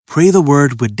Pray the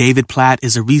Word with David Platt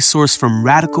is a resource from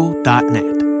Radical.net.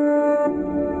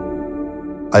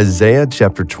 Isaiah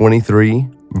chapter 23,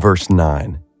 verse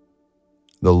 9.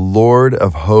 The Lord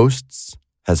of hosts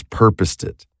has purposed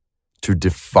it, to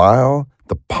defile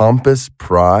the pompous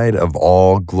pride of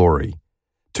all glory,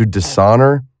 to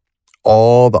dishonor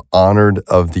all the honored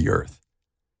of the earth.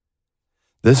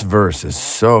 This verse is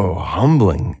so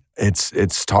humbling.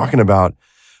 It's talking about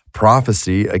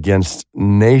prophecy against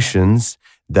nations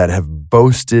that have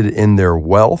boasted in their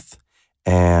wealth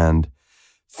and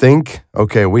think,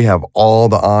 okay, we have all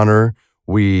the honor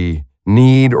we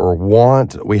need or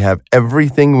want. We have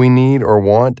everything we need or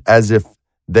want as if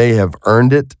they have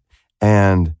earned it.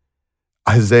 And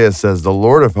Isaiah says, the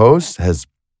Lord of hosts has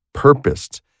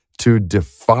purposed to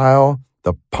defile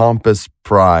the pompous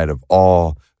pride of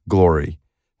all glory,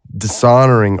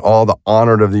 dishonoring all the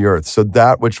honored of the earth. So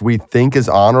that which we think is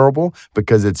honorable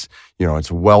because it's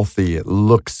wealthy, it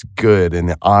looks good in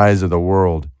the eyes of the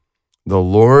world. The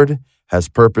Lord has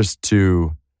purposed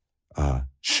to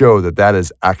show that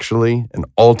is actually and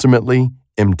ultimately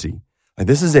empty. Like,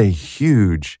 this is a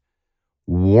huge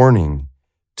warning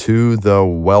to the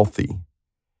wealthy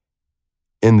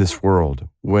in this world.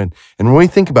 When we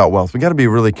think about wealth, we got to be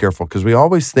really careful because we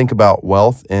always think about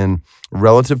wealth in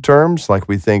relative terms. Like,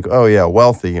 we think, oh yeah,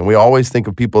 wealthy. And we always think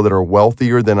of people that are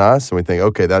wealthier than us. And we think,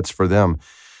 okay, that's for them.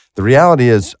 The reality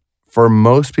is, for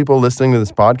most people listening to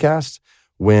this podcast,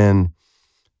 when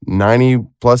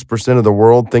 90+% of the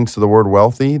world thinks of the word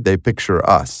wealthy, they picture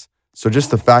us. So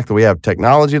just the fact that we have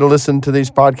technology to listen to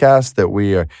these podcasts, that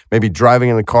we are maybe driving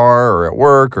in a car or at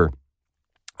work or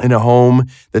in a home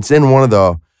that's in one of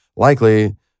the,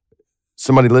 likely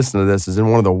somebody listening to this is in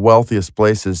one of the wealthiest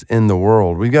places in the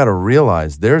world. We've got to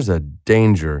realize there's a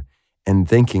danger in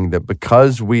thinking that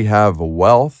because we have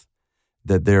wealth,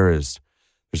 that there's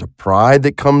a pride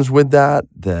that comes with that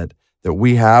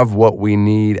we have what we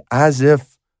need, as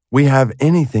if we have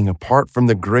anything apart from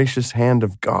the gracious hand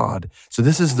of God. So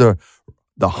this is the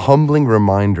humbling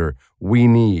reminder we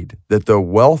need, that the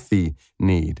wealthy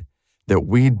need, that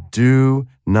we do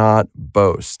not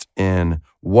boast in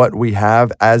what we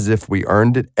have as if we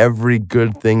earned it. Every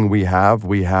good thing we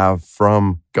have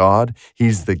from God.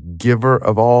 He's the giver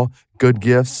of all good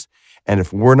gifts. And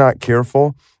if we're not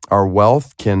careful, our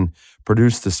wealth can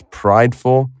produce this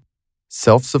prideful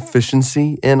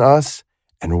self-sufficiency in us,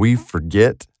 and we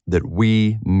forget that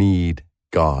we need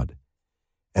God,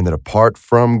 and that apart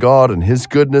from God and His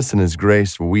goodness and His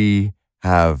grace, we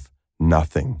have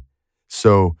nothing.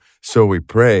 So we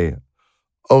pray,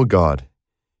 oh God,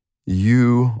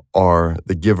 You are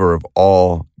the giver of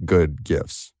all good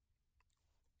gifts.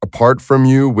 Apart from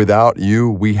You, without You,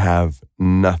 we have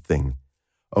nothing.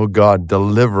 Oh God,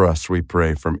 deliver us, we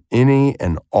pray, from any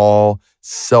and all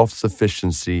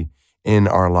self-sufficiency in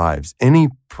our lives, any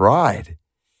pride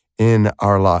in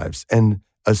our lives, and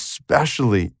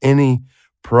especially any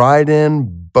pride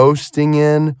in, boasting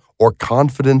in, or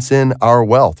confidence in our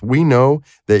wealth. We know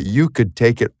that You could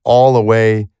take it all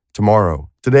away tomorrow,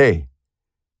 today,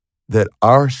 that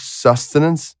our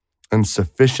sustenance and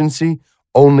sufficiency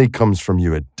only comes from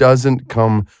You. It doesn't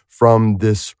come from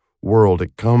this world.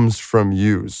 It comes from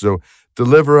You. So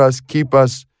deliver us, keep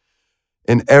us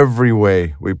in every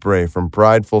way, we pray, from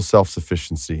prideful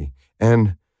self-sufficiency.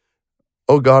 And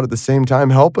oh God, at the same time,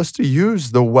 help us to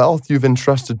use the wealth You've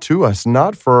entrusted to us,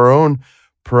 not for our own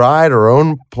pride, our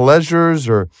own pleasures,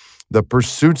 or the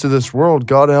pursuits of this world.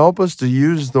 God, help us to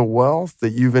use the wealth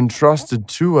that You've entrusted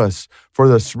to us for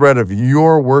the spread of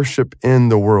Your worship in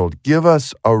the world. Give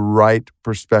us a right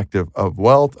perspective of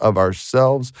wealth, of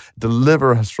ourselves.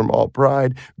 Deliver us from all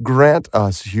pride. Grant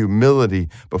us humility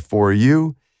before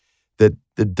You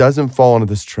that doesn't fall into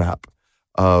this trap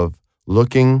of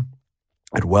looking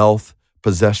at wealth,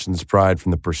 possessions, pride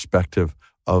from the perspective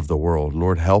of the world.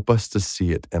 Lord, help us to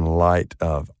see it in light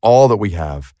of all that we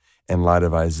have, in light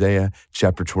of Isaiah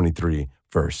chapter 23,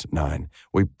 verse 9.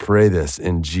 We pray this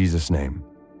in Jesus' name.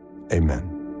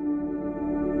 Amen.